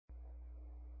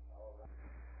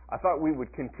I thought we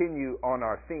would continue on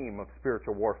our theme of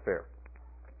spiritual warfare.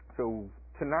 So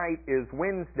tonight is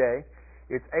Wednesday.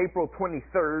 It's April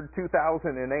 23rd,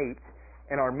 2008,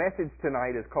 and our message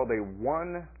tonight is called a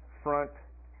one-front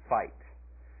fight.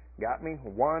 Got me?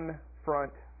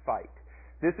 One-front fight.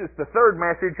 This is the third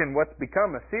message in what's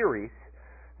become a series.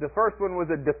 The first one was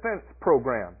a defense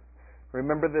program.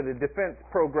 Remember that a defense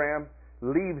program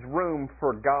leaves room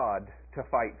for God to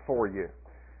fight for you.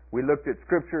 We looked at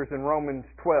scriptures in Romans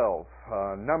 12,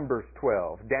 Numbers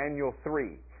 12, Daniel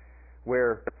 3,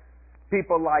 where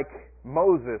people like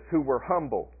Moses, who were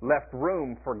humble, left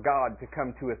room for God to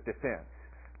come to his defense.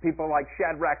 People like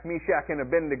Shadrach, Meshach, and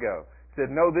Abednego said,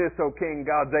 "Know this, O king,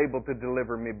 God's able to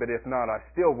deliver me, but if not, I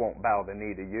still won't bow the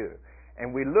knee to you."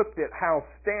 And we looked at how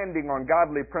standing on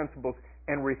godly principles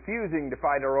and refusing to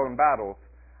fight our own battles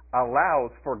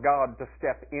allows for God to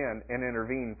step in and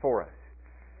intervene for us.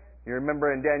 You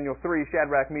remember in Daniel 3,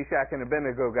 Shadrach, Meshach, and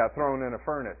Abednego got thrown in a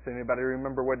furnace. Anybody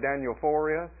remember what Daniel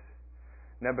 4 is?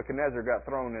 Nebuchadnezzar got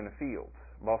thrown in a field,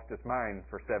 lost his mind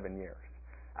for 7 years.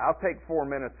 I'll take 4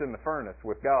 minutes in the furnace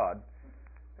with God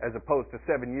as opposed to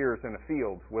 7 years in a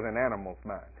field with an animal's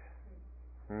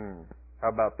mind. How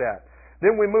about that?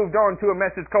 Then we moved on to a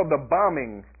message called the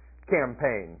bombing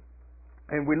campaign.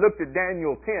 And we looked at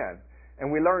Daniel 10,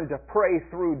 and we learned to pray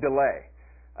through delay.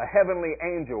 A heavenly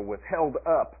angel was held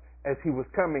up as he was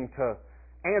coming to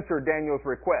answer Daniel's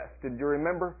request. Did you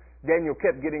remember? Daniel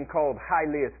kept getting called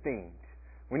highly esteemed.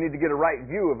 We need to get a right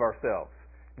view of ourselves.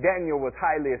 Daniel was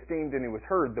highly esteemed and he was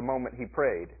heard the moment he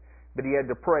prayed, but he had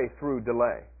to pray through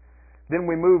delay. Then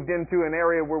we moved into an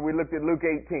area where we looked at Luke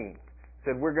 18.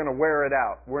 Said we're going to wear it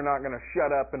out. We're not going to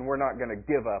shut up and we're not going to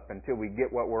give up until we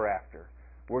get what we're after.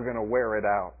 We're going to wear it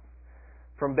out.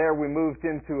 From there we moved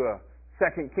into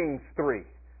 2 Kings 3,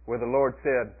 where the Lord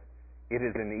said, "It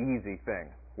is an easy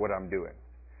thing, what I'm doing."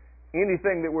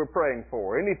 Anything that we're praying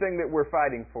for, anything that we're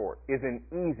fighting for, is an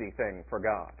easy thing for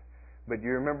God. But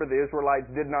you remember the Israelites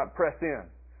did not press in.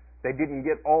 They didn't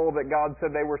get all that God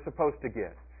said they were supposed to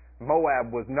get.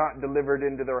 Moab was not delivered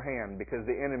into their hand because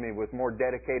the enemy was more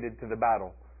dedicated to the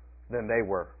battle than they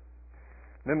were.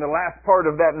 Then the last part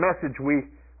of that message we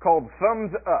called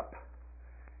Thumbs Up.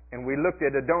 And we looked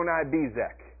at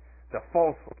Adonai-Bezek, the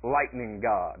false lightning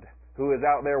god, who is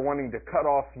out there wanting to cut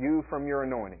off you from your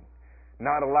anointing,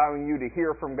 not allowing you to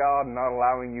hear from God, and not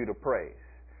allowing you to praise.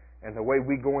 And the way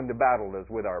we go into battle is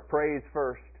with our praise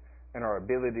first and our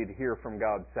ability to hear from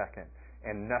God second.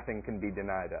 And nothing can be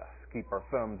denied us. Keep our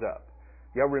thumbs up.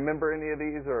 Y'all remember any of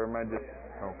these, or am I just...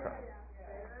 Okay.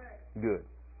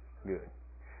 Good.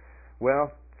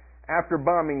 Well, after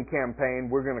bombing campaign,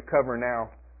 we're going to cover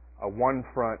now a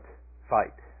one-front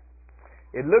fight.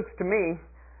 It looks to me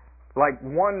like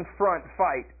one-front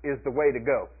fight is the way to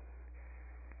go.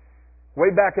 Way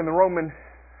back in the Roman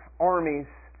armies,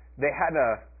 they had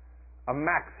a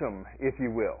maxim, if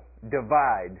you will,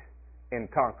 divide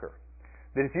and conquer.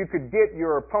 That if you could get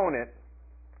your opponent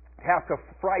to have to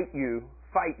fight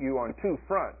you on two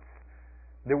fronts,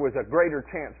 there was a greater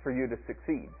chance for you to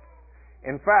succeed.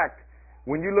 In fact,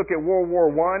 when you look at World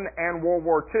War I and World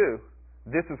War II,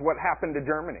 this is what happened to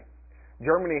Germany.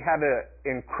 Germany had an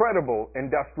incredible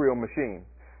industrial machine.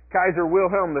 Kaiser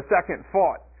Wilhelm II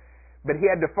fought, but he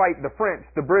had to fight the French,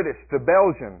 the British, the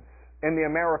Belgians, and the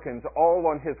Americans all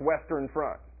on his western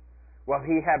front, while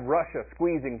he had Russia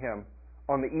squeezing him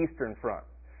on the eastern front.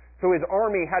 So his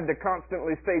army had to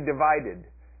constantly stay divided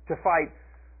to fight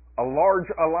a large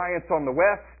alliance on the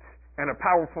west and a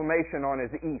powerful nation on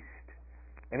his east.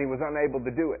 And he was unable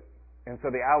to do it. And so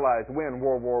the Allies win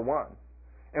World War I.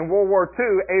 In World War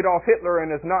II, Adolf Hitler and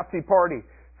his Nazi party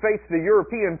faced the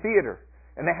European theater,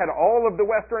 and they had all of the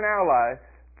Western Allies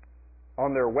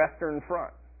on their western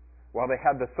front, while they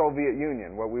had the Soviet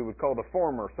Union, what we would call the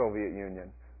former Soviet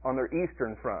Union, on their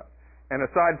eastern front. And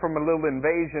aside from a little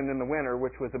invasion in the winter,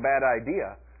 which was a bad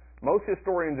idea, most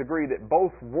historians agree that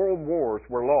both world wars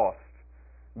were lost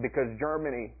because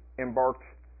Germany embarked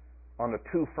on a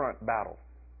two-front battle.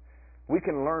 We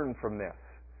can learn from this.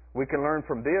 We can learn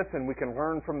from this, and we can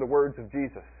learn from the words of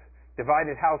Jesus.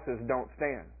 Divided houses don't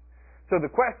stand. So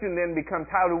the question then becomes,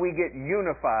 how do we get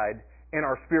unified in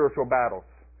our spiritual battles?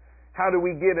 How do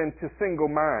we get into single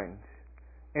mind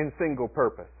and single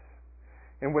purpose?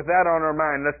 And with that on our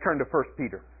mind, let's turn to 1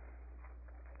 Peter.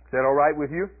 Is that all right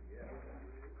with you?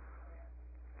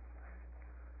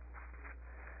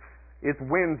 It's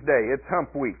Wednesday. It's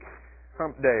hump week.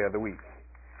 Hump day of the week.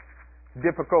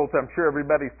 Difficult. I'm sure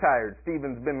everybody's tired.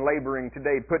 Stephen's been laboring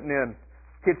today putting in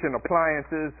kitchen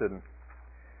appliances, and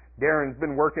Darren's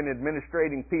been working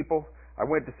administrating people. I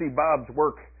went to see Bob's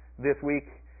work this week.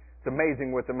 It's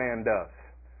amazing what the man does.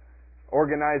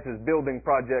 organizes building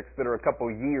projects that are a couple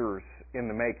years in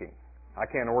the making. I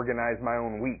can't organize my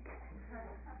own week.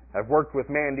 I've worked with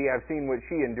Mandy. I've seen what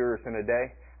she endures in a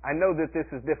day. I know that this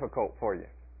is difficult for you.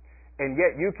 And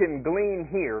yet you can glean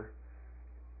here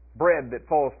bread that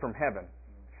falls from heaven.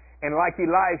 And like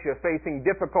Elijah, facing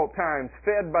difficult times,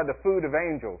 fed by the food of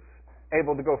angels,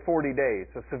 able to go 40 days,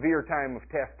 a severe time of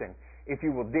testing, if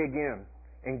you will dig in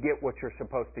and get what you're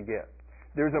supposed to get.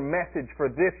 There's a message for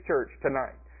this church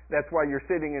tonight. That's why you're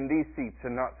sitting in these seats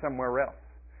and not somewhere else.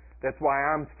 That's why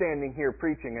I'm standing here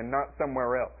preaching and not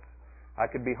somewhere else. I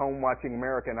could be home watching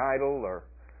American Idol or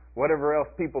whatever else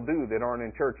people do that aren't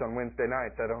in church on Wednesday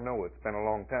nights. I don't know. It's been a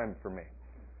long time for me.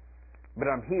 But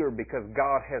I'm here because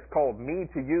God has called me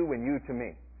to you and you to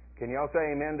me. Can y'all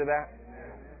say amen to that?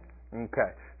 Amen.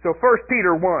 Okay. So 1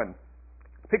 Peter 1.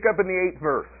 Pick up in the 8th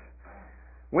verse.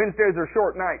 Wednesdays are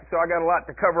short nights, so I got a lot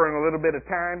to cover in a little bit of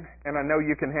time, and I know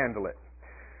you can handle it.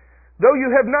 Though you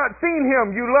have not seen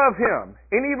Him, you love Him.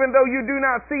 And even though you do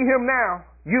not see Him now,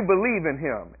 you believe in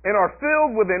Him and are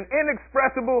filled with an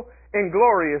inexpressible and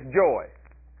glorious joy.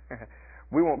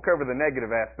 We won't cover the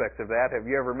negative aspects of that. Have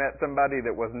you ever met somebody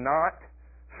that was not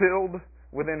filled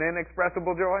with an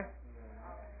inexpressible joy?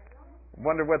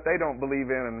 Wonder what they don't believe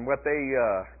in and what they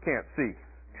can't see.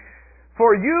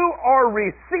 For you are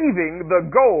receiving the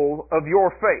goal of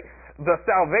your faith, the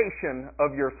salvation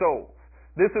of your souls.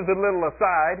 This is a little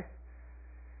aside.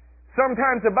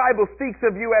 Sometimes the Bible speaks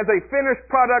of you as a finished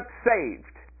product saved.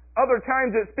 Other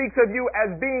times it speaks of you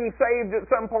as being saved at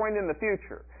some point in the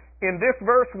future. In this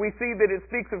verse we see that it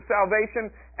speaks of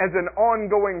salvation as an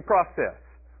ongoing process.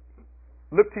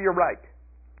 Look to your right.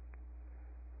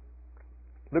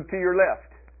 Look to your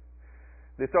left.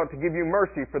 This ought to give you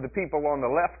mercy for the people on the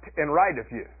left and right of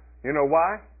you. You know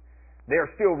why? They are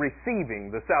still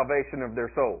receiving the salvation of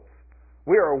their souls.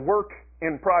 We are a work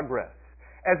in progress.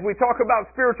 As we talk about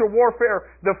spiritual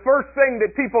warfare, the first thing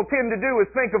that people tend to do is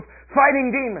think of fighting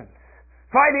demons,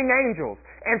 fighting angels.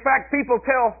 In fact, people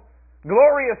tell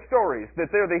glorious stories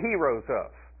that they're the heroes of,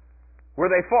 where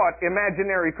they fought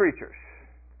imaginary creatures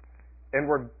and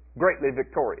were greatly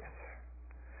victorious.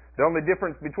 The only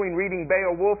difference between reading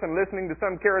Beowulf and listening to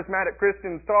some charismatic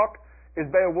Christians talk is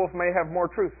Beowulf may have more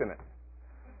truth in it.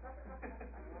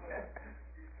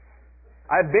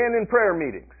 I've been in prayer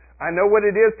meetings. I know what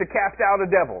it is to cast out a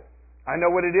devil. I know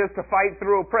what it is to fight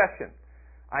through oppression.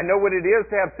 I know what it is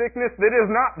to have sickness that is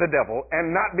not the devil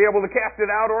and not be able to cast it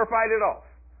out or fight it off.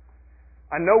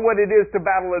 I know what it is to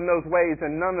battle in those ways,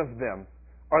 and none of them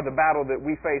are the battle that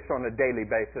we face on a daily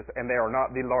basis, and they are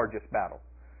not the largest battle.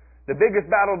 The biggest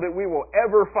battle that we will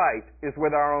ever fight is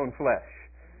with our own flesh.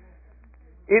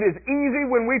 It is easy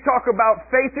when we talk about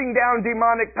facing down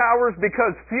demonic powers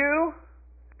because few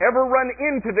ever run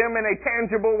into them in a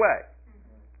tangible way.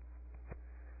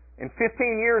 In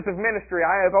 15 years of ministry,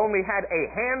 I have only had a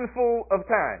handful of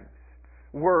times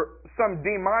where some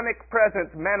demonic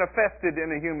presence manifested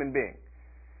in a human being.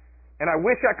 And I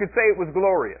wish I could say it was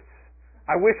glorious.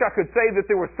 I wish I could say that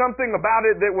there was something about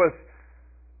it that was,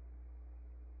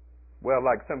 well,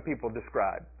 like some people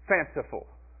describe, fanciful.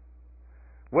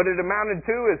 What it amounted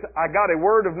to is I got a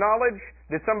word of knowledge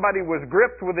that somebody was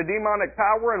gripped with a demonic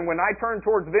power, and when I turned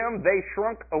towards them, they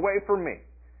shrunk away from me.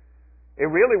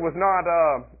 It really was not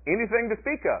anything to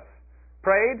speak of.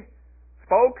 Prayed,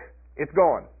 spoke, it's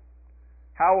gone.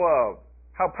 How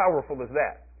powerful is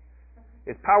that?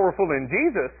 It's powerful in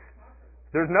Jesus.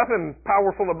 There's nothing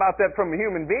powerful about that from a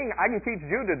human being. I can teach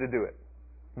Judah to do it.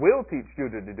 Will teach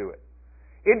Judah to do it.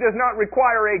 It does not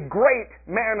require a great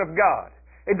man of God.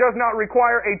 It does not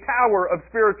require a tower of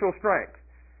spiritual strength.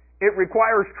 It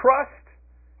requires trust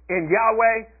in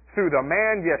Yahweh through the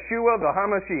man Yeshua the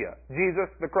HaMashiach, Jesus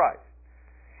the Christ.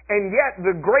 And yet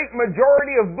the great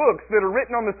majority of books that are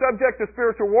written on the subject of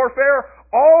spiritual warfare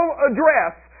all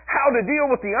address how to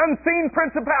deal with the unseen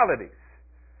principalities.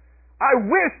 I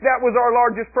wish that was our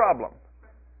largest problem.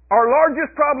 Our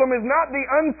largest problem is not the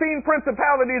unseen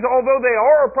principalities, although they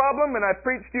are a problem, and I've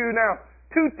preached to you now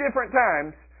 2 different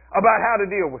times about how to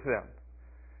deal with them.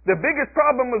 The biggest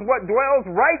problem is what dwells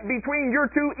right between your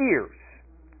 2 ears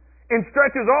and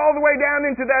stretches all the way down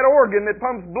into that organ that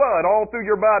pumps blood all through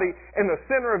your body in the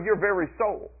center of your very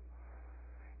soul.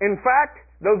 In fact,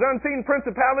 those unseen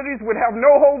principalities would have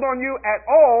no hold on you at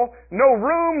all, no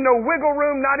room, no wiggle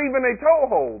room, not even a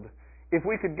toehold, if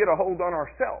we could get a hold on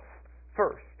ourselves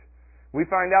first. We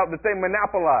find out that they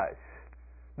monopolize,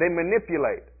 they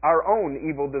manipulate our own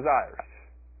evil desires.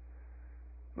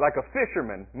 Like a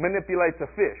fisherman manipulates a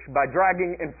fish by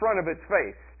dragging in front of its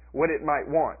face what it might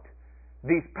want.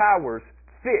 These powers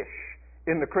fish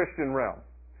in the Christian realm.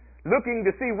 looking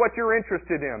to see what you're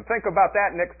interested in. Think about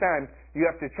that next time you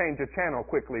have to change a channel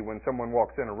quickly when someone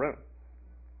walks in a room.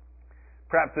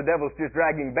 Perhaps the devil's just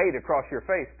dragging bait across your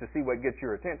face to see what gets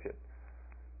your attention.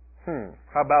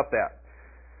 How about that?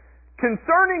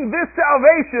 Concerning this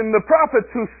salvation, the prophets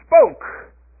who spoke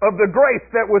of the grace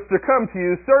that was to come to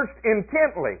you searched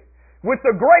intently with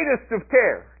the greatest of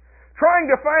care, trying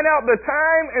to find out the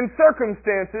time and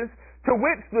circumstances to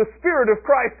which the Spirit of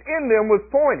Christ in them was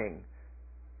pointing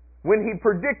when He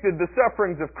predicted the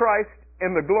sufferings of Christ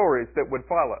and the glories that would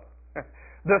follow.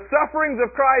 The sufferings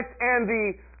of Christ and the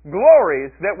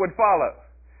glories that would follow.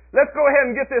 Let's go ahead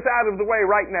and get this out of the way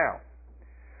right now.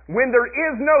 When there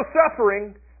is no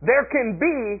suffering, there can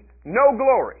be no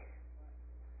glory.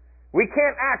 We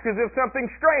can't act as if something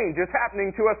strange is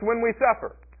happening to us when we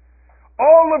suffer.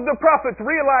 All of the prophets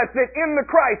realized that in the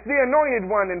Christ, the Anointed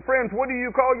One, and friends, what do you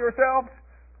call yourselves?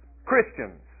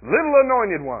 Christians, little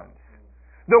anointed ones.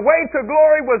 The way to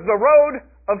glory was the road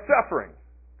of suffering.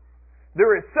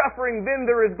 There is suffering, then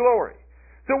there is glory.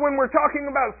 So when we're talking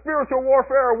about spiritual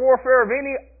warfare or warfare of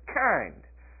any kind,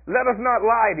 let us not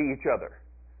lie to each other.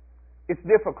 It's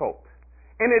difficult.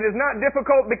 And it is not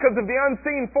difficult because of the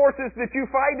unseen forces that you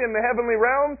fight in the heavenly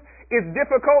realms. It's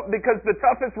difficult because the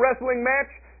toughest wrestling match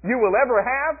you will ever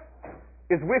have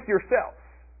is with yourself.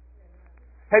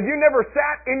 Have you never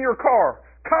sat in your car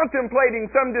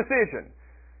contemplating some decision?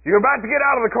 You're about to get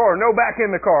out of the car, no, back in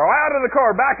the car. Out of the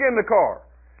car, back in the car.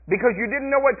 Because you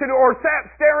didn't know what to do, or sat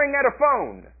staring at a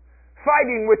phone,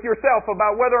 fighting with yourself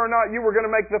about whether or not you were going to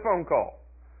make the phone call.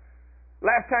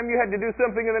 Last time you had to do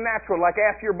something in the natural, like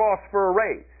ask your boss for a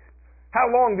raise. How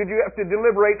long did you have to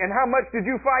deliberate, and how much did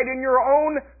you fight in your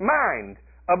own mind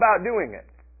about doing it?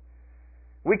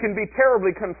 We can be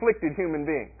terribly conflicted human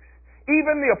beings.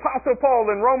 Even the Apostle Paul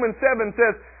in Romans 7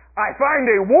 says, I find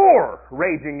a war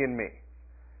raging in me.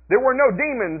 There were no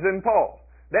demons in Paul.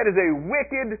 That is a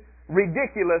wicked,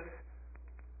 ridiculous,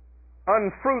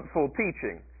 unfruitful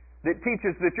teaching that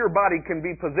teaches that your body can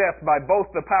be possessed by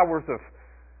both the powers of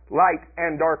light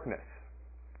and darkness.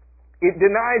 It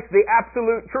denies the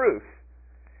absolute truth.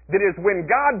 That is, when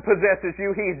God possesses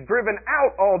you, He's driven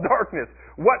out all darkness.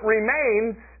 What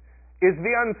remains is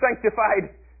the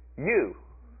unsanctified you.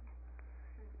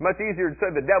 Much easier to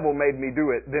say the devil made me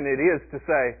do it than it is to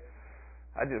say,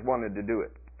 I just wanted to do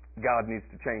it. God needs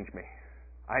to change me.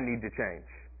 I need to change.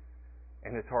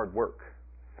 And it's hard work.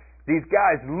 These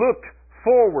guys looked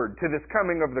forward to this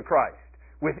coming of the Christ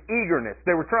with eagerness.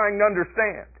 They were trying to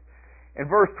understand. In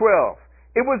verse 12,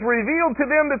 it was revealed to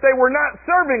them that they were not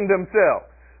serving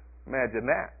themselves. Imagine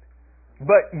that.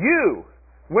 But you,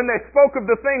 when they spoke of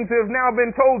the things that have now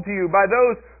been told to you by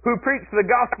those who preach the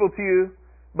gospel to you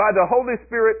by the Holy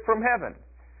Spirit from heaven.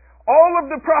 All of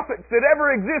the prophets that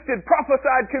ever existed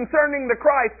prophesied concerning the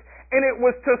Christ, and it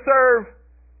was to serve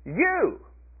you.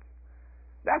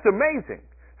 That's amazing.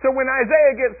 So when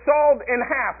Isaiah gets sawed in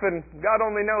half, and God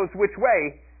only knows which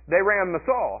way they ran the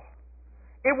saw,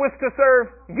 it was to serve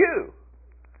you.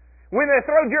 When they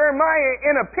throw Jeremiah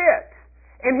in a pit,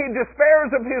 and he despairs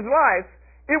of his life,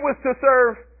 it was to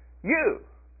serve you.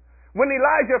 When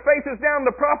Elijah faces down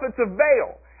the prophets of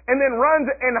Baal, and then runs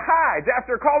and hides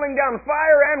after calling down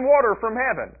fire and water from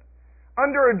heaven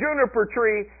under a juniper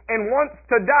tree and wants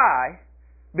to die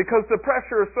because the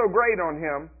pressure is so great on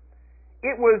him,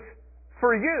 it was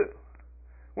for you.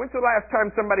 When's the last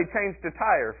time somebody changed a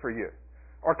tire for you?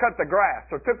 Or cut the grass?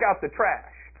 Or took out the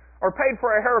trash? Or paid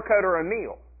for a haircut or a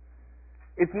meal?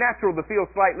 It's natural to feel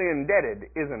slightly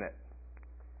indebted, isn't it?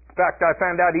 In fact, I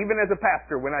found out even as a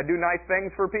pastor, when I do nice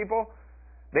things for people,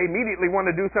 they immediately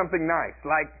want to do something nice,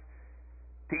 like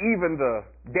to even the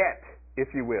debt,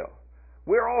 if you will.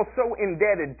 We're all so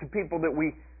indebted to people that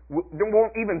we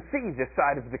won't even see this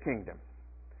side of the kingdom.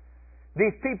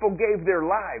 These people gave their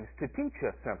lives to teach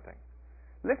us something.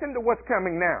 Listen to what's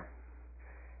coming now.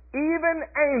 Even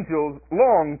angels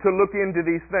long to look into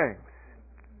these things.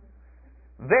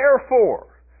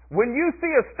 Therefore, when you see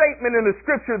a statement in the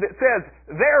Scripture that says,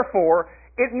 therefore,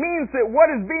 it means that what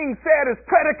is being said is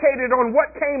predicated on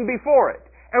what came before it.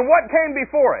 And what came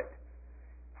before it?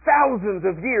 Thousands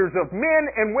of years of men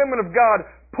and women of God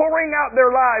pouring out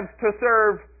their lives to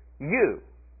serve you.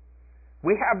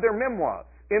 We have their memoirs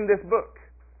in this book.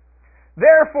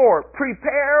 Therefore,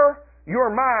 prepare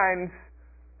your minds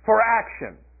for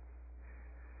action.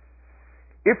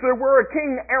 If there were a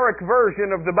King Eric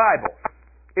version of the Bible,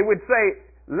 it would say,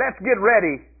 let's get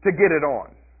ready to get it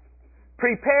on.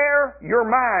 Prepare your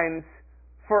minds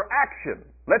for action.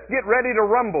 Let's get ready to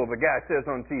rumble, the guy says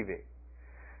on TV.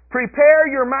 Prepare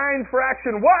your minds for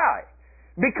action. Why?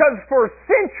 Because for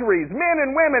centuries, men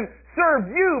and women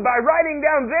served you by writing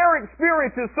down their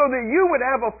experiences so that you would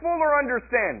have a fuller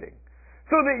understanding.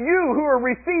 So that you who are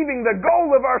receiving the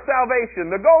goal of our salvation,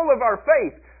 the goal of our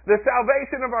faith, the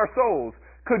salvation of our souls,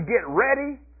 could get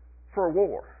ready for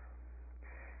war.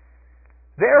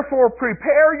 Therefore,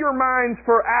 prepare your minds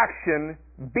for action.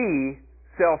 Be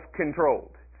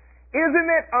self-controlled. Isn't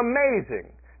it amazing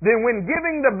that when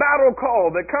giving the battle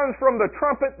call that comes from the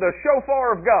trumpet, the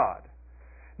shofar of God,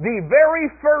 the very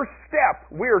first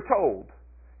step, we're told,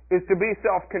 is to be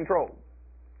self-controlled.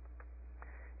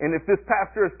 And if this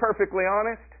pastor is perfectly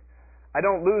honest, I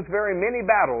don't lose very many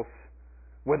battles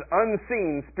with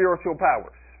unseen spiritual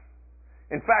powers.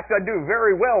 In fact, I do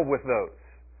very well with those.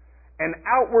 An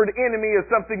outward enemy is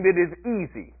something that is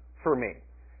easy for me.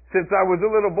 Since I was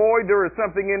a little boy, there is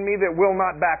something in me that will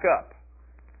not back up.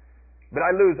 But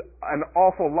I lose an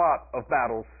awful lot of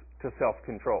battles to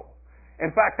self-control.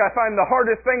 In fact, I find the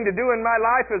hardest thing to do in my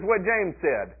life is what James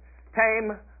said,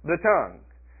 tame the tongue.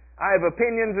 I have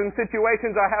opinions in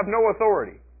situations I have no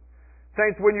authority.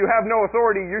 Saints, when you have no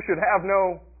authority, you should have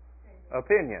no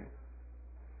opinion.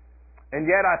 And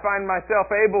yet I find myself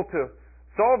able to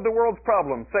solve the world's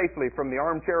problems safely from the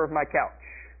armchair of my couch,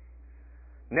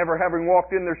 never having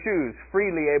walked in their shoes,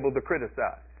 freely able to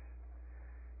criticize.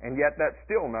 And yet that's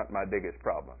still not my biggest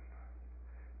problem.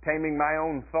 Taming my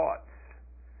own thoughts,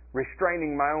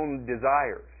 restraining my own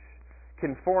desires,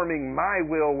 conforming my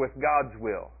will with God's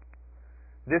will.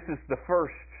 This is the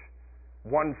first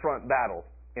one-front battle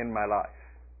in my life.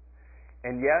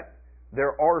 And yet,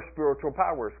 there are spiritual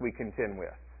powers we contend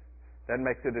with. That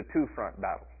makes it a two-front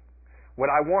battle. What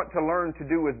I want to learn to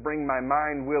do is bring my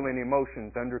mind, will, and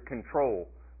emotions under control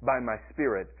by my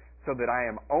spirit so that I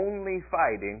am only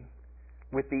fighting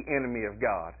with the enemy of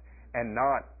God and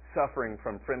not suffering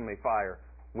from friendly fire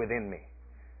within me.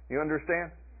 You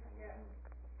understand?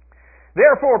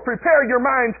 Therefore, prepare your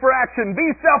minds for action.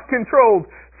 Be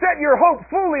self-controlled. Set your hope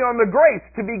fully on the grace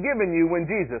to be given you when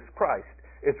Jesus Christ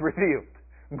is revealed.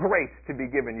 Grace to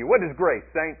be given you. What is grace,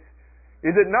 saints?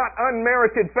 Is it not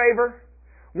unmerited favor?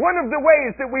 One of the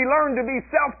ways that we learn to be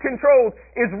self-controlled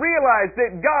is realize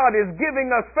that God is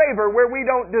giving us favor where we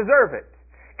don't deserve it.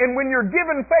 And when you're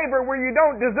given favor where you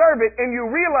don't deserve it and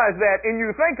you realize that and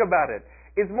you think about it,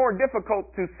 it's more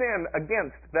difficult to sin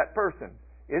against that person,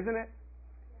 isn't it?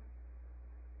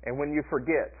 And when you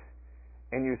forget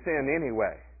and you sin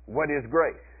anyway, what is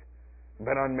grace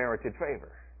but unmerited favor?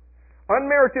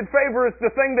 Unmerited favor is the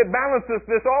thing that balances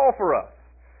this all for us.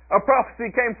 A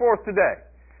prophecy came forth today.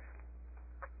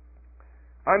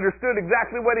 I understood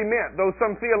exactly what he meant, though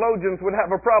some theologians would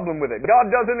have a problem with it. God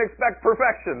doesn't expect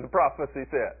perfection, the prophecy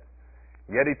said.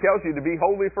 Yet he tells you to be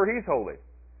holy for he's holy.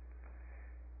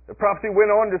 The prophecy went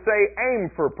on to say,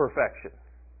 aim for perfection.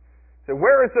 So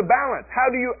where is the balance? How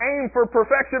do you aim for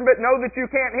perfection but know that you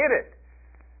can't hit it?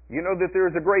 You know that there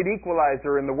is a great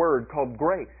equalizer in the Word called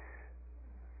grace.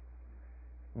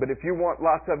 But if you want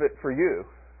lots of it for you,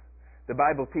 the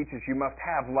Bible teaches you must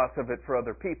have lots of it for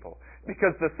other people.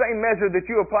 Because the same measure that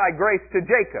you apply grace to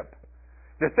Jacob,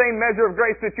 the same measure of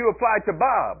grace that you apply to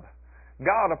Bob,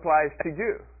 God applies to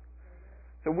you.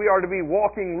 So we are to be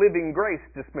walking, living grace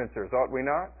dispensers, ought we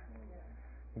not?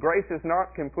 Grace is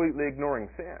not completely ignoring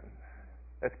sin.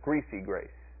 That's greasy grace.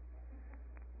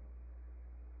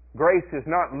 Grace is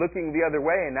not looking the other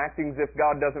way and acting as if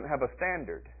God doesn't have a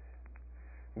standard.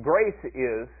 Grace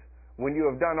is when you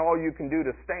have done all you can do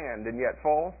to stand and yet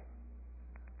fall,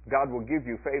 God will give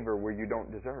you favor where you don't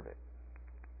deserve it.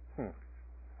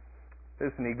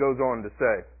 Listen, he goes on to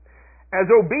say, as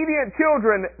obedient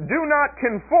children, do not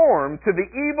conform to the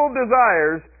evil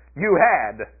desires you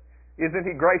had. Isn't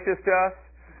he gracious to us?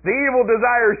 The evil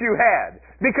desires you had.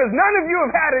 Because none of you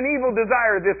have had an evil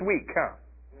desire this week, huh?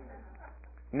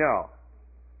 No.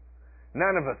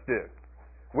 None of us do.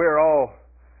 We're all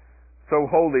so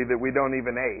holy that we don't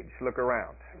even age. Look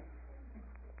around.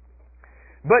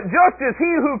 But just as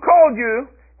he who called you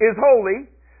is holy,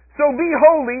 so be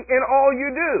holy in all you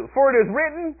do. For it is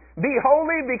written, be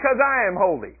holy because I am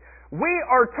holy. We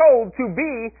are told to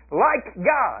be like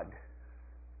God.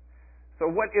 So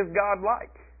what is God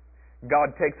like?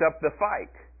 God takes up the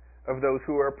fight of those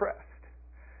who are oppressed.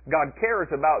 God cares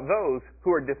about those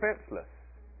who are defenseless.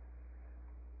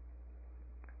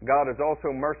 God is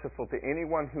also merciful to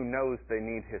anyone who knows they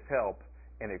need His help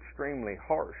and extremely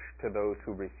harsh to those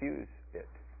who refuse it.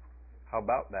 How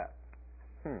about that?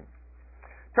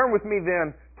 Turn with me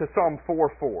then to Psalm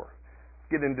 4:4.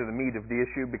 Get into the meat of the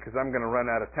issue because I'm going to run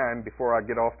out of time before I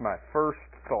get off my first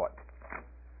thought.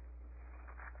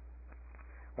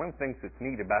 One of the things that's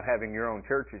neat about having your own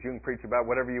church is you can preach about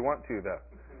whatever you want to, though.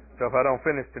 So if I don't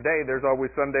finish today, there's always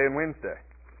Sunday and Wednesday.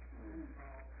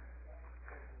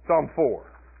 Psalm 4.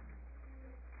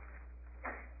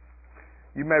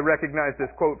 You may recognize this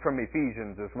quote from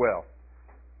Ephesians as well.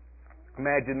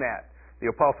 Imagine that. The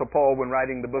Apostle Paul, when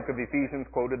writing the book of Ephesians,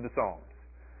 quoted the Psalms.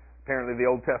 Apparently the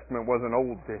Old Testament wasn't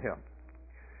old to him.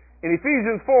 In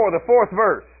Ephesians 4, the 4th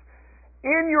verse,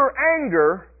 in your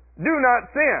anger, do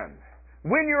not sin.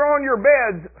 When you're on your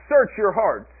beds, search your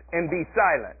hearts and be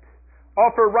silent.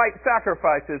 Offer right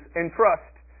sacrifices and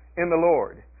trust in the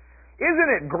Lord.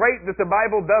 Isn't it great that the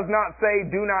Bible does not say,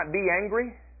 do not be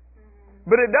angry?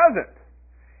 But it doesn't.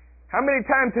 How many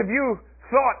times have you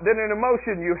thought that an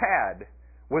emotion you had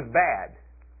was bad?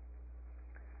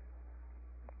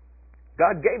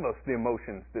 God gave us the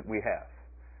emotions that we have.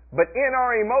 But in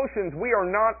our emotions, we are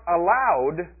not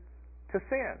allowed to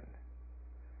sin.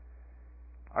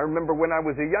 I remember when I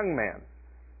was a young man.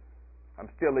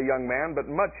 I'm still a young man, but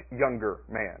much younger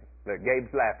man. Gabe's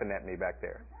laughing at me back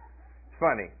there. It's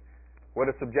funny. What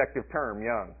a subjective term,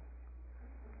 young.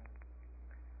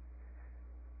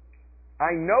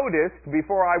 I noticed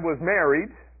before I was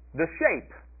married the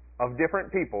shape of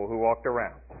different people who walked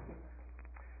around.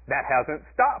 That hasn't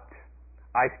stopped.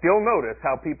 I still notice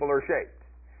how people are shaped.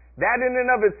 That in and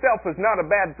of itself is not a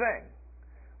bad thing.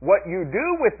 What you do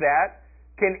with that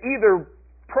can either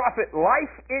profit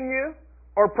life in you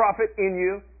or profit in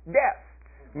you death.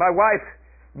 My wife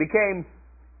became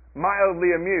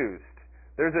mildly amused.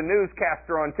 There's a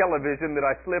newscaster on television that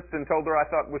I slipped and told her I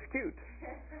thought was cute.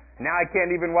 Now I can't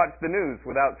even watch the news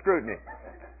without scrutiny.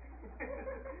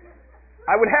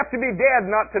 I would have to be dead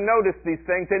not to notice these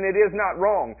things, and it is not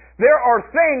wrong. There are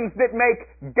things that make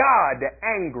God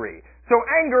angry. So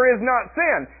anger is not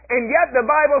sin. And yet the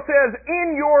Bible says,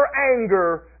 in your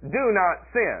anger, do not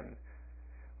sin.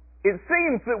 It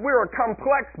seems that we're a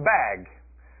complex bag.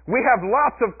 We have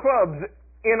lots of clubs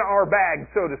in our bag,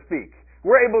 so to speak.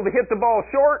 We're able to hit the ball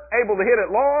short, able to hit it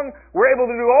long. We're able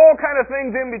to do all kind of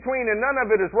things in between, and none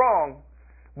of it is wrong.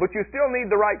 But you still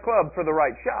need the right club for the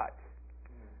right shot.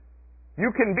 You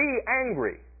can be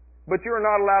angry, but you're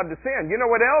not allowed to sin. You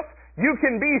know what else? You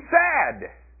can be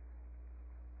sad.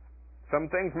 Some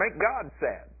things make God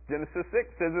sad. Genesis 6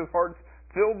 says his heart's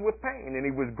filled with pain, and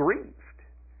he was grieved.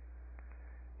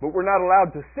 But we're not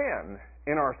allowed to sin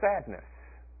in our sadness.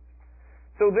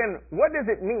 So then, what does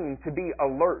it mean to be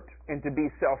alert and to be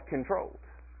self-controlled?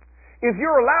 If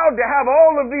you're allowed to have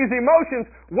all of these emotions,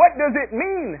 what does it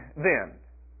mean then?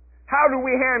 How do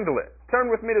we handle it? Turn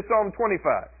with me to Psalm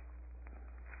 25.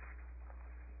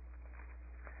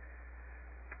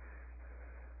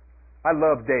 I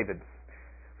love David.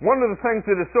 One of the things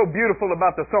that is so beautiful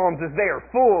about the Psalms is they are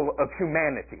full of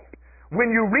humanity.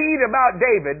 When you read about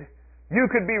David, you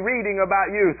could be reading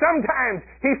about you. Sometimes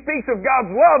he speaks of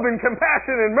God's love and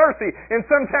compassion and mercy, and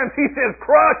sometimes he says,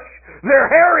 crush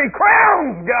their hairy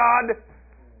crowns, God!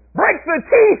 Break the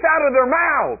teeth out of their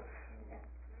mouths!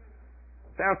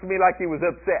 Sounds to me like he was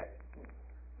upset.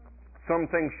 Some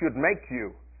things should make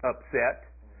you upset,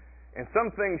 and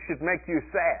some things should make you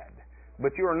sad.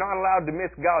 But you are not allowed to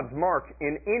miss God's mark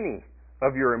in any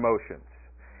of your emotions.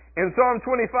 In Psalm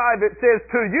 25 it says,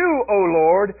 to you, O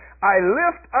Lord, I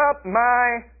lift up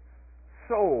my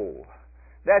soul.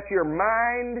 That's your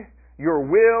mind, your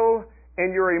will,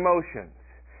 and your emotions.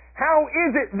 How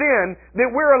is it then that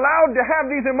we're allowed to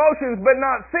have these emotions but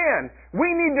not sin?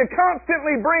 We need to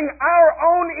constantly bring our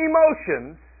own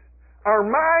emotions, our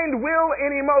mind, will,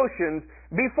 and emotions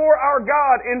before our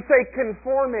God and say,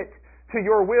 conform it to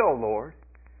your will, Lord.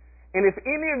 And if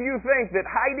any of you think that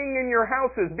hiding in your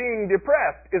house is being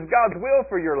depressed is God's will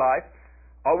for your life,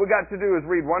 all we got to do is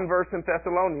read one verse in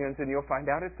Thessalonians and you'll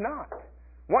find out it's not.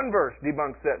 One verse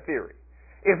debunks that theory.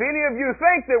 If any of you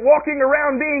think that walking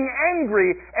around being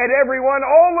angry at everyone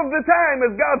all of the time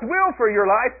is God's will for your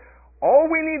life,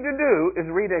 all we need to do is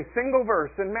read a single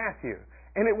verse in Matthew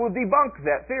and it will debunk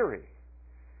that theory.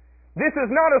 This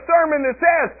is not a sermon that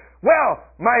says, well,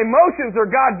 my emotions are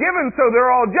God-given, so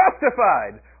they're all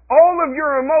justified. All of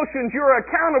your emotions, you're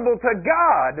accountable to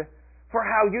God for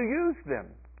how you use them.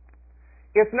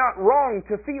 It's not wrong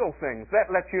to feel things.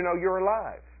 That lets you know you're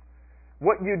alive.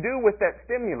 What you do with that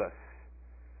stimulus,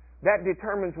 that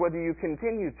determines whether you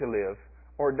continue to live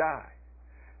or die.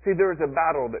 See, there's a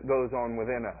battle that goes on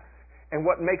within us. And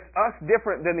what makes us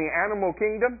different than the animal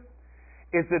kingdom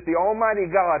is that the Almighty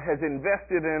God has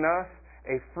invested in us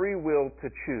a free will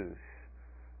to choose.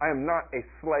 I am not a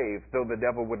slave, though the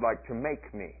devil would like to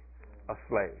make me a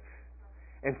slave.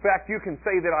 In fact, you can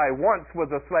say that I once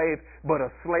was a slave, but a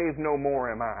slave no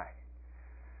more am I.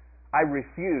 I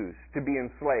refuse to be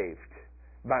enslaved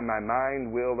by my mind,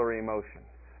 will, or emotions.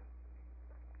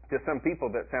 To some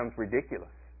people that sounds ridiculous.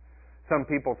 Some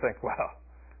people think, well,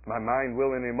 My mind,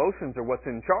 will, and emotions are what's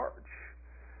in charge.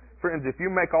 Friends, if you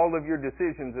make all of your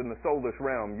decisions in the soulless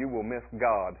realm, you will miss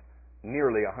God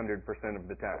nearly 100% of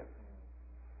the time.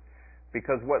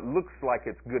 Because what looks like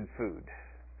it's good food,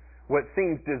 what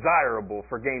seems desirable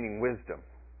for gaining wisdom,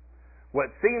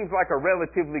 what seems like a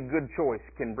relatively good choice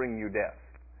can bring you death.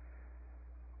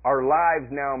 Our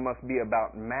lives now must be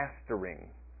about mastering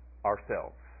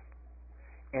ourselves.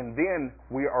 And then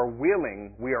we are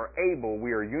willing, we are able,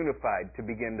 we are unified to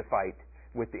begin to fight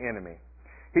with the enemy.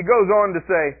 He goes on to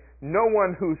say, no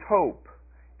one whose hope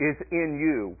is in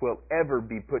you will ever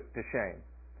be put to shame.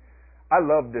 I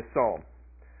love this psalm.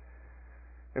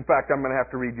 In fact, I'm going to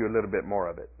have to read you a little bit more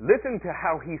of it. Listen to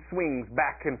how he swings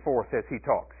back and forth as he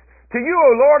talks. To you,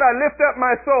 O Lord, I lift up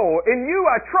my soul. In you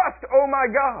I trust, O my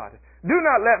God. Do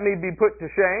not let me be put to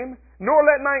shame, nor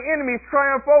let my enemies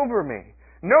triumph over me.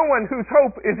 No one whose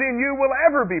hope is in you will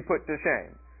ever be put to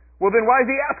shame. Well, then why is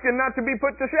he asking not to be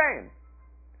put to shame?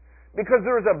 Because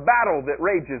there is a battle that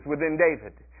rages within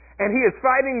David. And he is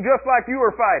fighting just like you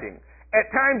are fighting. At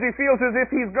times he feels as if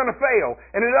he's going to fail.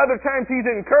 And at other times he's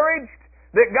encouraged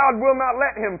that God will not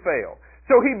let him fail.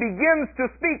 So he begins to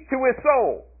speak to his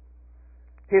soul.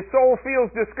 His soul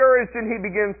feels discouraged and he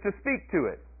begins to speak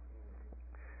to it.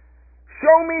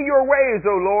 Show me your ways,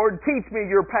 O Lord. Teach me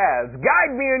your paths.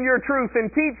 Guide me in your truth and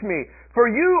teach me. For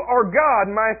you are God,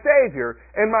 my Savior,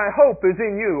 and my hope is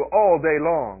in you all day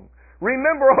long.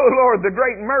 Remember, O Lord, the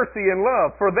great mercy and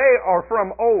love, for they are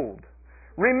from old.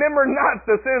 Remember not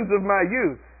the sins of my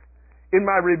youth in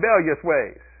my rebellious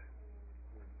ways.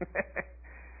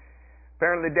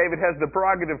 Apparently David has the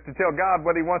prerogative to tell God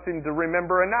what he wants him to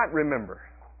remember and not remember.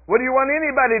 What do you want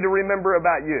anybody to remember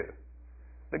about you?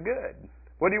 The good.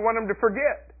 What do you want them to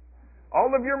forget? All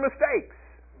of your mistakes.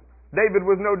 David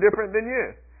was no different than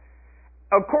you.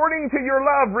 According to your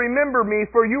love, remember me,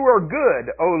 for you are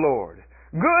good, O Lord.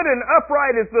 Good and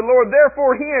upright is the Lord,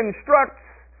 therefore he instructs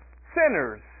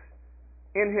sinners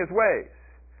in his ways.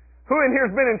 Who in here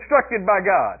has been instructed by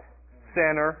God?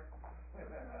 Sinner.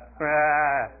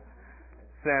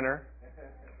 Sinner.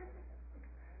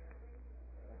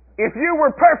 If you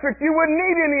were perfect, you wouldn't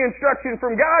need any instruction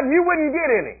from God, and you wouldn't get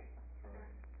any.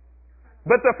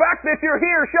 But the fact that you're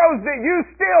here shows that you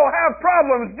still have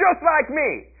problems just like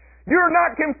me. You're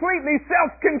not completely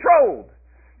self-controlled.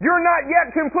 You're not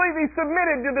yet completely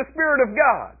submitted to the Spirit of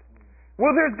God.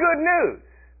 Well, there's good news.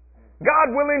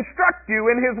 God will instruct you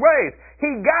in His ways.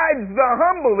 He guides the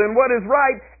humble in what is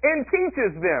right and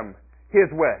teaches them His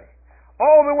way.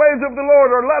 All the ways of the Lord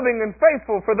are loving and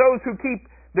faithful for those who keep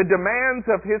the demands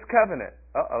of His covenant.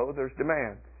 There's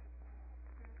demands.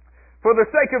 For the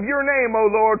sake of your name, O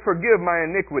Lord, forgive my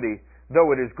iniquity, though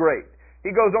it is great.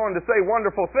 He goes on to say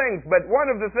wonderful things, but one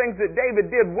of the things that David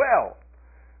did well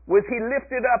was he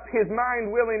lifted up his mind,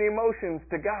 will, and emotions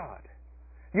to God.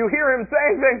 You hear him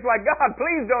saying things like, God,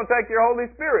 please don't take your Holy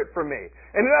Spirit from me.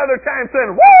 And at other times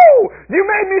saying, whoa, you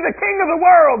made me the king of the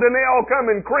world, and they all come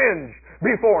and cringe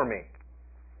before me.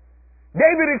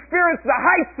 David experienced the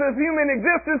heights of human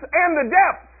existence and the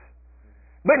depths.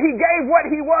 But he gave what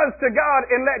he was to God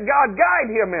and let God guide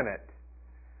him in it.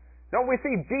 Don't we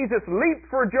see Jesus leap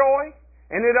for joy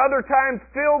and at other times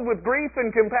filled with grief and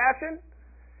compassion?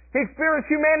 He experienced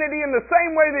humanity in the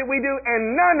same way that we do,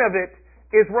 and none of it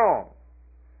is wrong.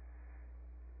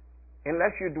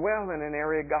 Unless you dwell in an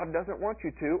area God doesn't want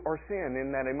you to, or sin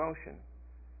in that emotion.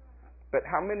 But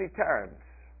how many times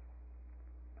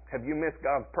have you missed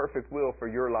God's perfect will for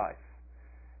your life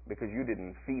because you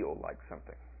didn't feel like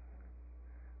something?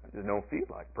 I just don't feel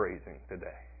like praising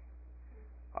today.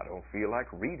 I don't feel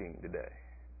like reading today.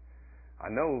 I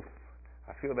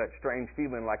feel that strange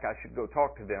feeling like I should go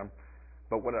talk to them,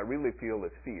 but what I really feel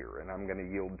is fear, and I'm going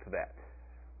to yield to that.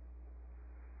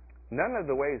 None of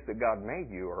the ways that God made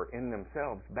you are in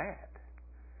themselves bad.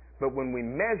 But when we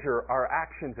measure our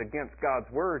actions against God's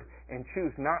Word and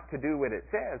choose not to do what it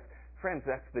says, friends,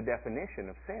 that's the definition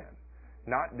of sin.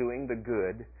 Not doing the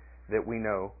good that we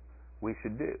know we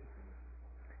should do.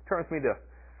 Turn with me to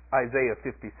Isaiah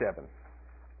 57.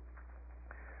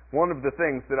 One of the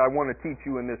things that I want to teach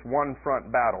you in this one front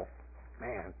battle,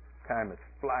 man, time is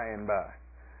flying by.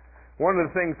 One of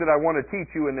the things that I want to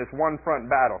teach you in this one front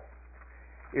battle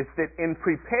is that in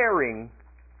preparing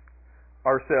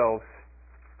ourselves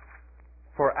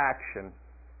for action,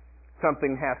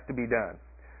 something has to be done.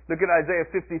 Look at Isaiah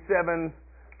 57,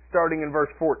 starting in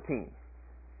verse 14.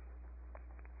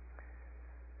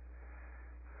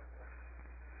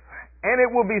 And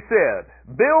it will be said,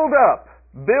 build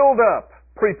up,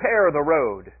 prepare the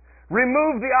road.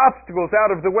 Remove the obstacles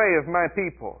out of the way of my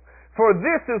people. For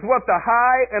this is what the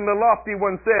high and the lofty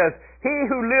one says, He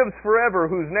who lives forever,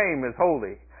 whose name is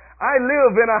holy. I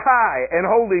live in a high and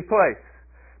holy place,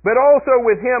 but also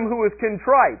with him who is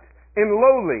contrite and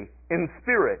lowly in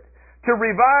spirit, to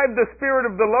revive the spirit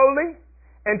of the lowly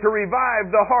and to revive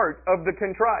the heart of the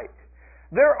contrite.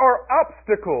 There are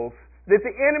obstacles that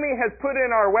the enemy has put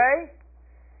in our way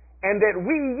and that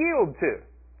we yield to.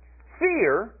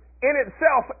 Fear in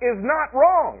itself is not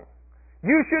wrong.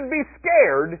 You should be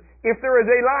scared if there is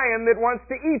a lion that wants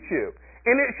to eat you.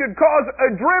 And it should cause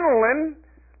adrenaline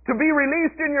to be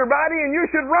released in your body, and you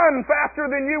should run faster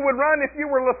than you would run if you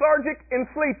were lethargic and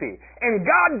sleepy. And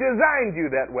God designed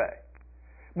you that way.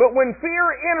 But when fear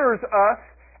enters us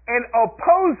and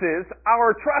opposes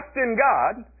our trust in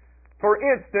God, for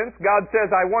instance, God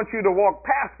says, I want you to walk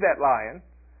past that lion.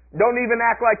 Don't even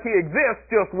act like he exists,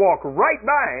 just walk right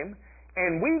by him.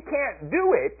 And we can't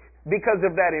do it because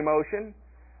of that emotion,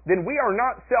 then we are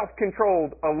not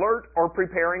self-controlled, alert, or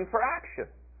preparing for action.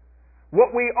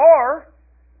 What we are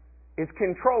is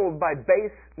controlled by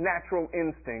base natural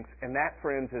instincts, and that,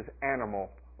 friends, is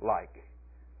animal-like.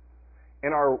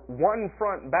 In our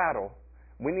one-front battle,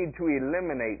 we need to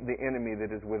eliminate the enemy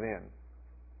that is within.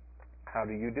 How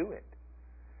do you do it?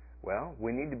 Well,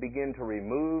 we need to begin to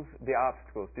remove the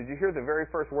obstacles. Did you hear the very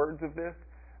first words of this?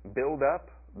 Build up,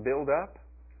 build up.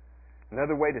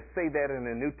 Another way to say that in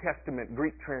a New Testament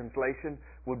Greek translation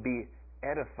would be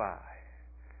edify.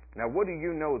 Now, what do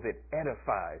you know that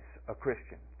edifies a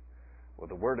Christian? Well,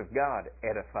 the Word of God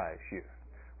edifies you.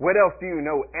 What else do you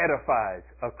know edifies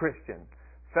a Christian?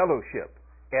 Fellowship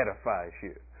edifies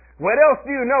you. What else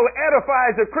do you know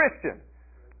edifies a Christian?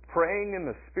 Praying in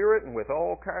the Spirit and with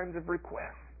all kinds of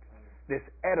requests. This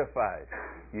edifies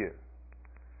you.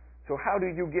 So how do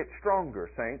you get stronger,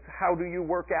 saints? How do you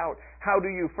work out? How do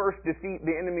you first defeat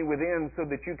the enemy within so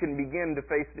that you can begin to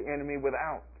face the enemy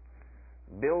without?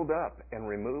 Build up and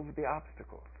remove the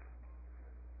obstacles.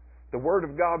 The Word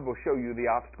of God will show you the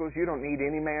obstacles. You don't need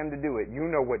any man to do it. You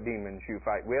know what demons you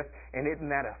fight with. And isn't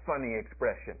that a funny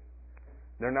expression?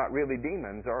 They're not really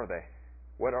demons, are they?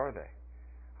 What are they?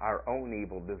 Our own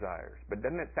evil desires. But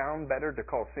doesn't it sound better to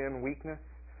call sin weakness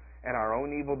and our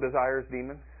own evil desires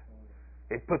demons?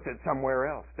 It puts it somewhere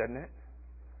else, doesn't it?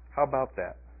 How about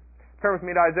that? Turn with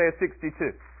me to Isaiah 62.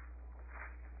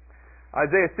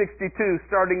 Isaiah 62,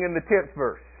 starting in the 10th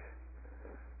verse.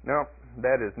 No,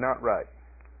 that is not right.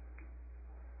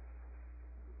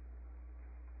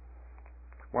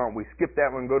 Why don't we skip that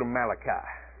one and go to Malachi?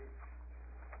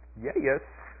 Yes.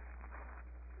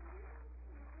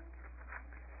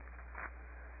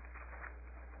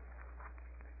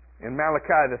 In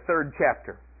Malachi, the 3rd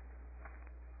chapter.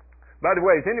 By the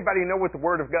way, does anybody know what the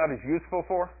Word of God is useful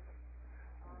for?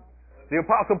 The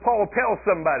Apostle Paul tells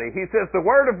somebody, he says, the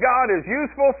Word of God is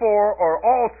useful for, or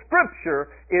all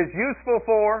Scripture is useful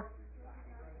for,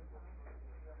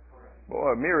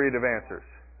 boy, a myriad of answers.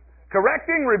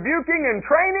 Correcting, rebuking, and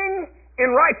training in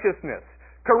righteousness.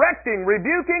 Correcting,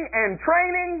 rebuking, and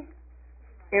training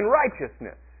in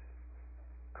righteousness.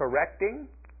 Correcting,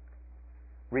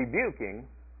 rebuking,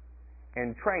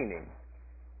 and training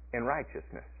in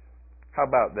righteousness. How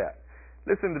about that?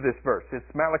 Listen to this verse. It's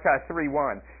Malachi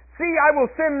 3:1. See, I will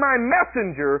send my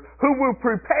messenger who will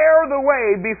prepare the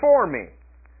way before me.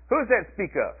 Who does that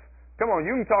speak of? Come on,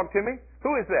 you can talk to me.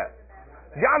 Who is that?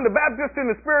 John the Baptist in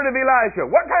the spirit of Elijah.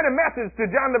 What kind of message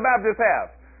did John the Baptist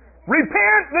have?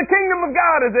 Repent, the kingdom of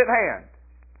God is at hand.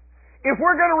 If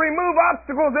we're going to remove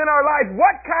obstacles in our life,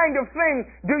 what kind of thing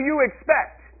do you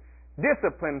expect?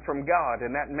 Discipline from God,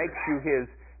 and that makes you His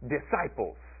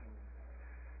disciples.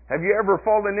 Have you ever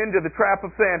fallen into the trap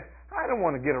of saying, I don't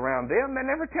want to get around them. They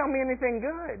never tell me anything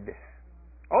good.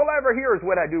 All I ever hear is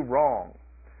what I do wrong.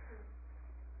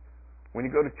 When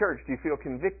you go to church, do you feel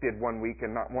convicted one week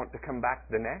and not want to come back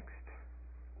the next?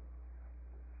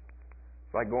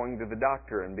 It's like going to the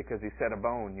doctor and because he set a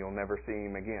bone, you'll never see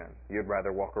him again. You'd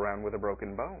rather walk around with a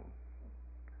broken bone.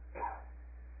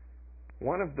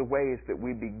 One of the ways that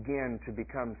we begin to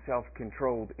become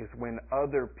self-controlled is when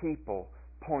other people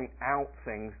point out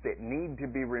things that need to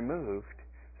be removed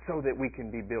so that we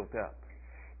can be built up.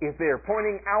 If they're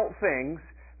pointing out things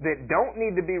that don't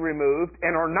need to be removed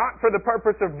and are not for the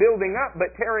purpose of building up but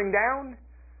tearing down,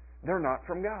 they're not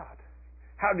from God.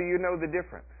 How do you know the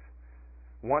difference?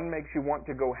 One makes you want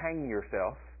to go hang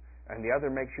yourself, and the other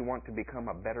makes you want to become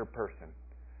a better person.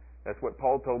 That's what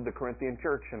Paul told the Corinthian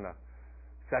church in the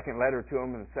second letter to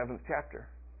them in the 7th chapter.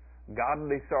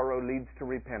 Godly sorrow leads to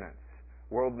repentance.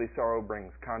 Worldly sorrow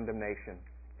brings condemnation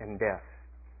and death.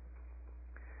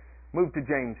 Move to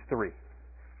James 3.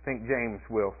 I think James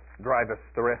will drive us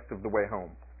the rest of the way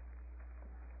home.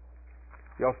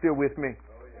 Y'all still with me?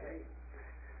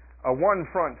 A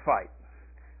one-front fight.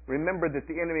 remember that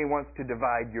the enemy wants to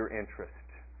divide your interest.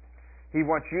 He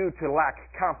wants you to lack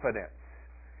confidence.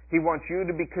 He wants you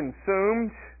to be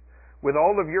consumed with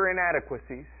all of your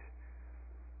inadequacies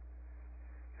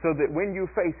so that when you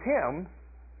face him,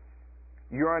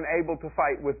 you're unable to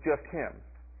fight with just him.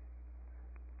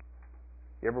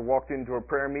 You ever walked into a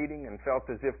prayer meeting and felt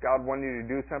as if God wanted you to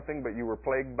do something, but you were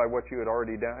plagued by what you had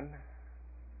already done?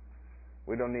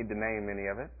 We don't need to name any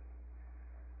of it.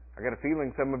 I got a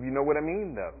feeling some of you know what I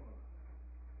mean, though.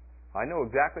 I know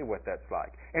exactly what that's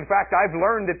like. In fact, I've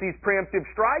learned that these preemptive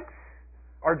strikes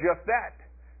are just that,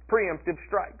 preemptive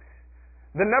strikes.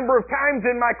 The number of times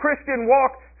in my Christian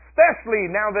walk, especially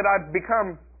now that I've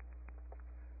become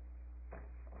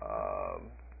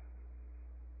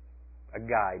a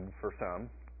guide for some,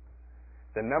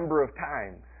 the number of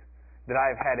times that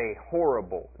I've had a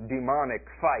horrible, demonic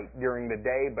fight during the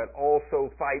day, but also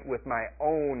fight with my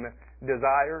own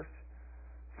desires,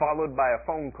 followed by a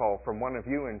phone call from one of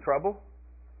you in trouble,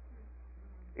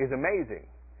 is amazing.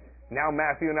 Now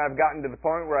Matthew and I have gotten to the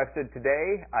point where I've said,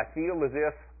 today I feel as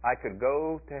if I could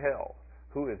go to hell.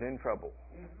 Who is in trouble?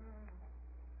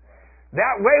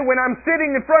 That way, when I'm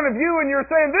sitting in front of you and you're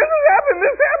saying, this has happened,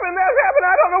 that happened,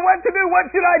 I don't know what to do, what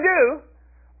should I do?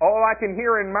 All I can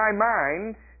hear in my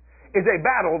mind is a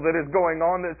battle that is going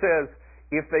on that says,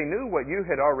 if they knew what you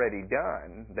had already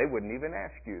done, they wouldn't even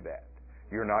ask you that.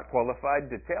 You're not qualified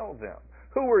to tell them.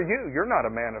 Who are you? You're not a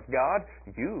man of God.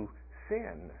 You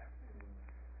sin.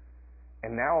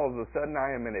 And now all of a sudden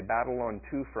I am in a battle on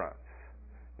two fronts.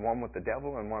 One with the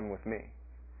devil and one with me.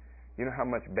 You know how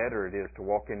much better it is to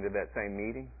walk into that same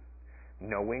meeting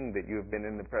knowing that you have been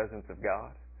in the presence of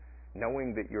God,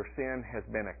 knowing that your sin has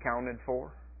been accounted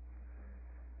for?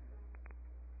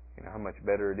 You know how much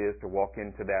better it is to walk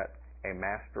into that a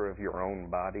master of your own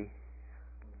body,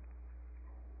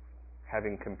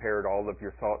 having compared all of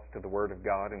your thoughts to the Word of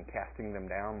God and casting them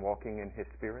down, walking in His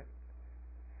Spirit?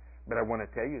 But I want to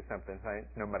tell you something, saints.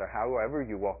 No matter however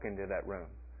you walk into that room,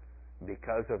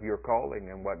 because of your calling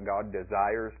and what God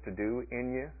desires to do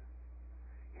in you,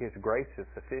 His grace is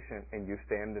sufficient, and you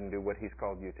stand and do what He's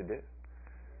called you to do.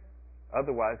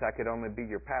 Otherwise, I could only be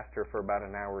your pastor for about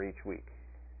an hour each week.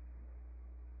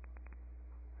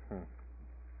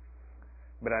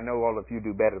 But I know all of you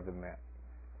do better than that.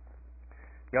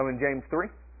 Y'all in James 3?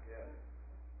 Yeah.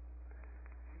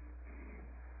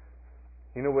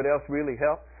 You know what else really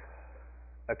helps?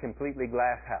 A completely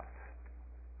glass house.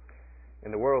 In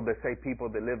the world, they say people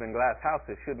that live in glass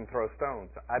houses shouldn't throw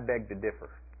stones. I beg to differ.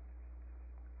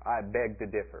 I beg to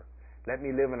differ. Let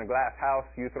me live in a glass house.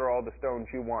 You throw all the stones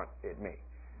you want at me.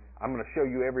 I'm going to show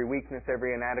you every weakness,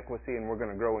 every inadequacy, and we're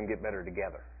going to grow and get better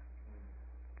together.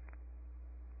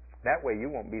 That way you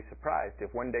won't be surprised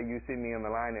if one day you see me on the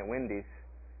line at Wendy's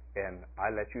and I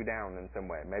let you down in some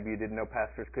way. Maybe you didn't know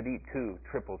pastors could eat 2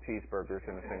 triple cheeseburgers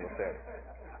in a single setting.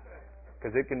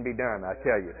 Because it can be done, I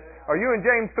tell you. Are you in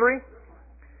James 3?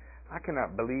 I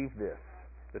cannot believe this.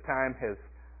 The time has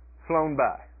flown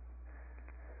by.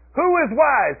 Who is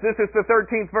wise? This is the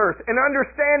 13th verse. And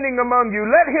understanding among you,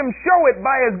 let him show it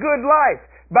by his good life,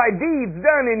 by deeds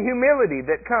done in humility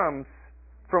that comes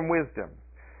from wisdom.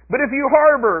 But if you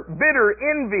harbor bitter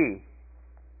envy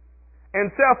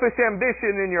and selfish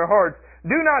ambition in your hearts,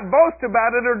 do not boast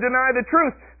about it or deny the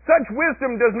truth. Such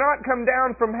wisdom does not come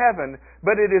down from heaven,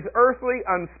 but it is earthly,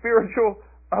 unspiritual,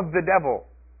 of the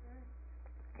devil.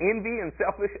 Envy and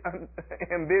selfish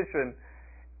ambition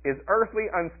is earthly,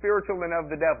 unspiritual, and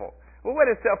of the devil. Well, what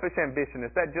is selfish ambition?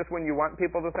 Is that just when you want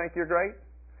people to think you're great?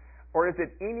 Or is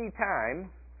it any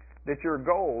time that your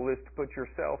goal is to put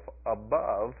yourself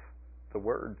above the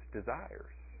Word's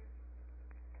desires?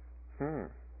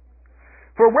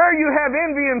 For where you have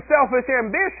envy and selfish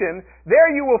ambition,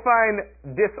 there you will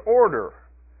find disorder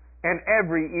and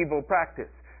every evil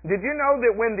practice. Did you know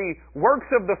that when the works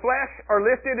of the flesh are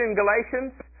listed in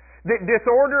Galatians, that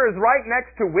disorder is right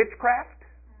next to witchcraft?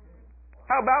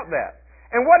 How about that?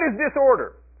 And what is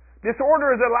disorder?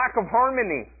 Disorder is a lack of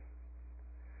harmony.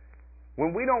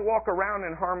 When we don't walk around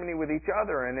in harmony with each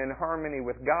other and in harmony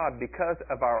with God because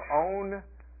of our own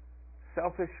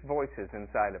selfish voices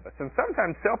inside of us. And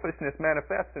sometimes selfishness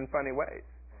manifests in funny ways.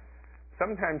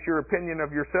 Sometimes your opinion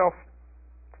of yourself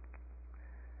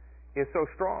is so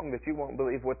strong that you won't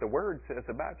believe what the Word says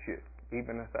about you,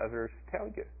 even if others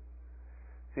tell you.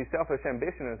 See, selfish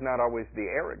ambition is not always the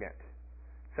arrogant.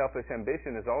 Selfish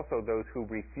ambition is also those who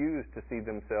refuse to see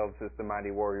themselves as the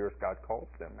mighty warriors God calls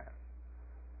them as.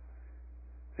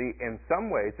 See, in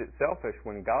some ways it's selfish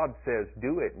when God says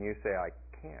do it and you say I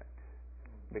can't,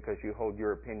 because you hold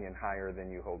your opinion higher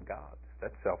than you hold God's.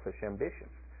 That's selfish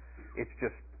ambition. It's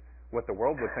just what the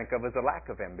world would think of as a lack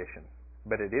of ambition.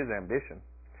 but it is ambition.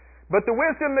 But the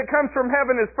wisdom that comes from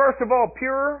heaven is first of all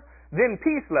pure, then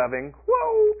peace-loving,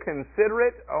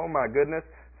 considerate, oh my goodness,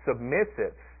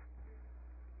 submissive.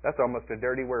 That's almost a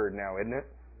dirty word now, isn't it?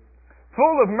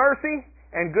 Full of mercy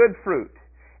and good fruit,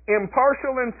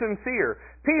 impartial and sincere.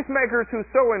 Peacemakers who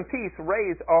sow in peace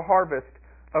raise a harvest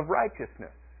of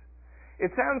righteousness. It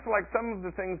sounds like some of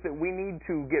the things that we need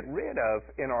to get rid of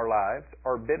in our lives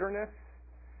are bitterness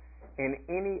and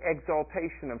any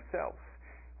exaltation of self.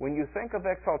 When you think of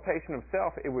exaltation of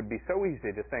self, it would be so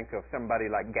easy to think of somebody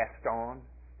like Gaston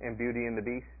in Beauty and the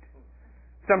Beast.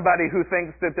 Somebody who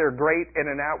thinks that they're great in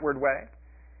an outward way.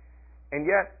 And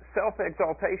yet,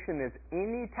 self-exaltation is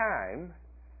any time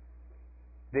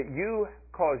that you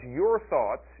cause your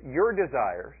thoughts, your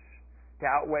desires, to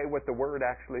outweigh what the Word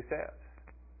actually says.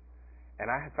 And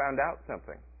I have found out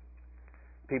something.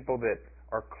 People that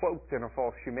are cloaked in a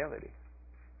false humility.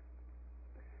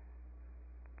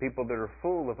 People that are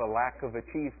full of a lack of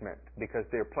achievement because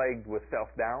they're plagued with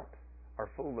self-doubt are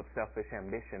full of selfish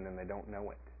ambition and they don't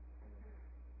know it.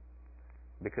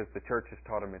 Because the church has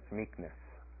taught them it's meekness.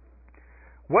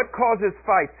 What causes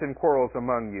fights and quarrels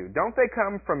among you? Don't they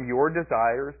come from your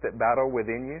desires that battle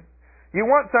within you? You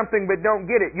want something but don't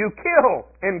get it. You kill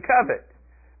and covet,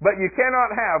 but you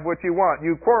cannot have what you want.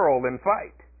 You quarrel and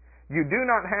fight. You do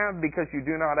not have because you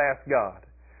do not ask God.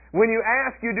 When you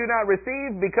ask, you do not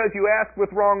receive because you ask with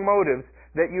wrong motives,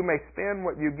 that you may spend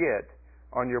what you get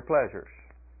on your pleasures.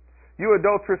 You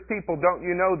adulterous people, don't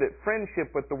you know that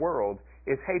friendship with the world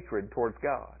is hatred towards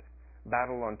God?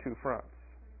 Battle on two fronts.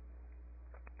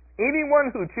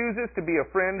 Anyone who chooses to be a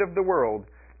friend of the world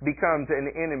becomes an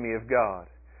enemy of God.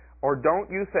 Or don't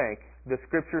you think the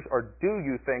Scriptures, or do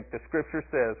you think the Scripture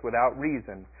says without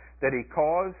reason that He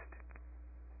caused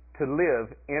to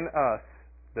live in us,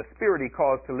 the Spirit He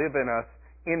caused to live in us,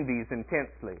 envies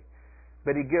intensely,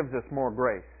 but He gives us more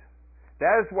grace.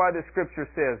 That is why the Scripture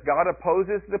says, God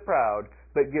opposes the proud,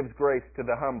 but gives grace to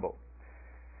the humble.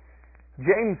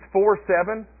 James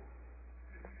 4:7,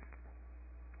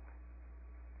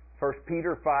 1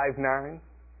 Peter 5:9,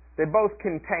 they both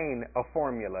contain a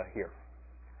formula here.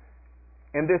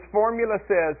 And this formula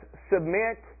says,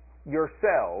 submit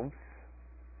yourselves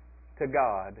to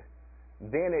God.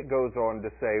 Then it goes on to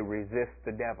say, resist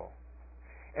the devil.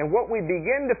 And what we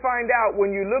begin to find out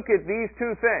when you look at these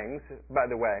two things, by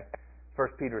the way, 1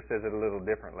 Peter says it a little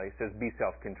differently. It says, be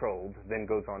self-controlled, then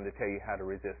goes on to tell you how to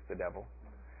resist the devil.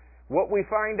 What we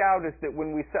find out is that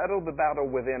when we settle the battle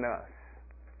within us,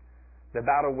 the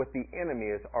battle with the enemy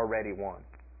is already won.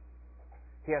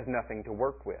 He has nothing to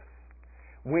work with.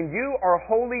 When you are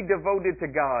wholly devoted to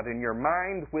God in your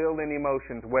mind, will, and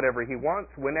emotions, whatever He wants,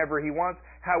 whenever He wants,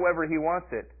 however He wants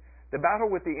it, the battle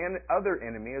with the other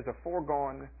enemy is a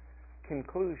foregone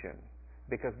conclusion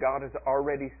because God has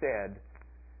already said,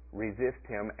 resist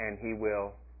him and he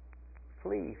will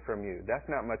flee from you. That's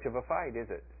not much of a fight, is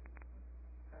it?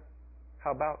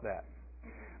 How about that?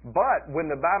 But when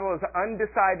the battle is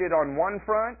undecided on one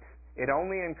front, it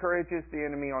only encourages the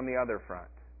enemy on the other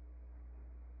front.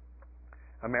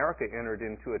 America entered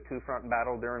into a two-front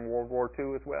battle during World War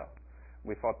II as well.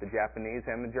 We fought the Japanese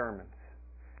and the Germans,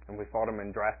 and we fought them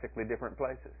in drastically different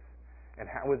places. And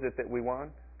how was it that we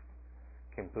won?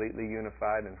 Completely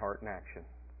unified in heart and action.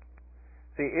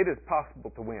 See, it is possible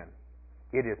to win.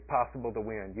 It is possible to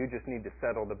win. You just need to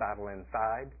settle the battle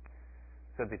inside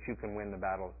so that you can win the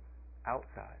battle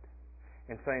outside.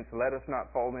 And saints, let us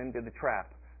not fall into the trap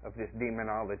of this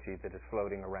demonology that is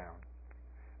floating around.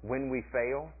 When we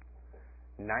fail,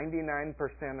 99%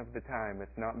 of the time,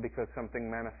 it's not because something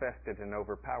manifested and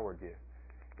overpowered you.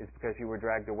 It's because you were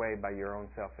dragged away by your own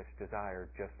selfish desire,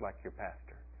 just like your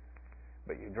pastor.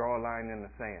 But you draw a line in the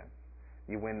sand.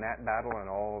 You win that battle and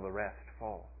all the rest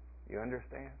fall. You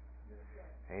understand?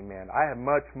 Amen. I have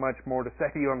much, much more to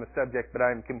say to you on the subject, but I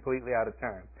am completely out of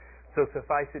time. So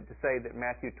suffice it to say that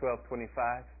Matthew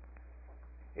 12:25,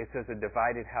 it says, a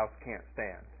divided house can't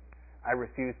stand. I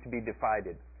refuse to be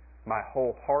divided. My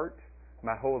whole heart,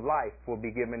 my whole life will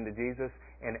be given to Jesus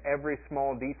in every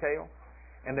small detail,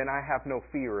 and then I have no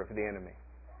fear of the enemy.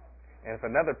 And if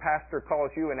another pastor calls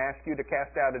you and asks you to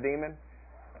cast out a demon,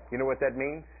 you know what that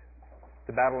means?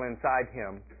 The battle inside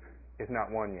him is not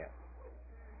won yet.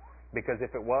 Because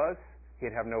if it was,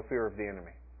 he'd have no fear of the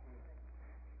enemy.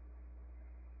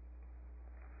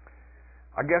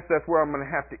 I guess that's where I'm going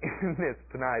to have to end this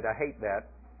tonight. I hate that.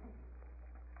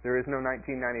 There is no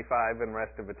 1995 and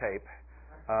rest of a tape.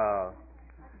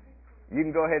 You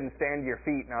can go ahead and stand to your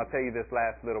feet, and I'll tell you this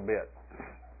last little bit.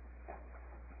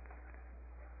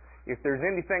 If there's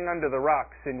anything under the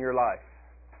rocks in your life,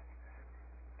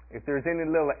 if there's any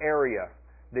little area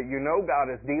that you know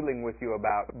God is dealing with you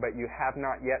about, but you have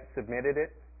not yet submitted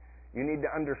it, you need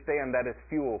to understand that is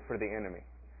fuel for the enemy.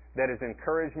 That is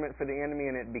encouragement for the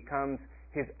enemy, and it becomes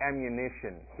his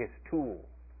ammunition, his tool.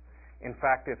 In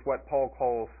fact, it's what Paul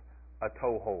calls a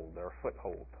toehold or a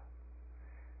foothold.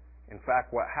 In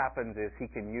fact, what happens is he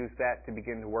can use that to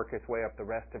begin to work his way up the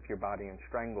rest of your body and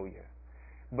strangle you.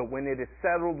 But when it is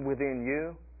settled within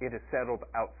you, it is settled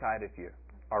outside of you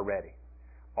already.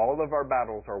 All of our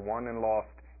battles are won and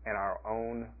lost in our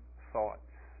own thoughts.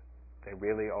 They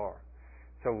really are.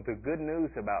 So the good news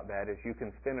about that is you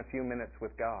can spend a few minutes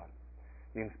with God.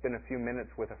 You can spend a few minutes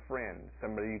with a friend,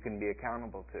 somebody you can be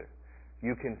accountable to.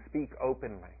 You can speak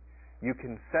openly. You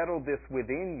can settle this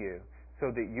within you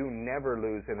so that you never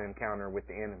lose an encounter with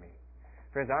the enemy.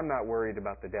 Friends, I'm not worried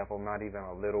about the devil, not even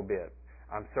a little bit.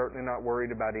 I'm certainly not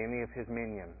worried about any of his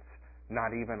minions,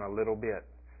 not even a little bit.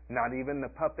 Not even the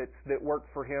puppets that work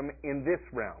for him in this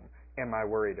realm am I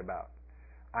worried about.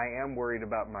 I am worried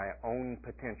about my own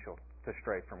potential to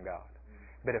stray from God.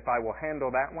 But if I will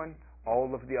handle that one,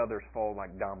 all of the others fall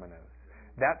like dominoes.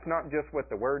 That's not just what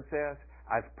the Word says.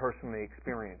 I've personally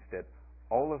experienced it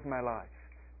all of my life.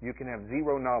 You can have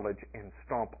zero knowledge and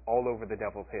stomp all over the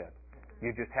devil's head.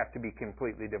 You just have to be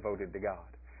completely devoted to God.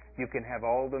 You can have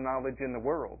all the knowledge in the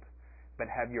world, but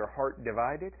have your heart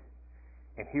divided,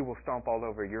 and he will stomp all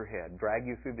over your head, drag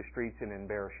you through the streets, and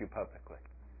embarrass you publicly.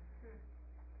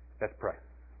 Let's pray.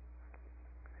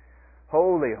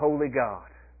 Holy, holy God,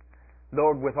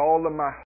 Lord, with all of my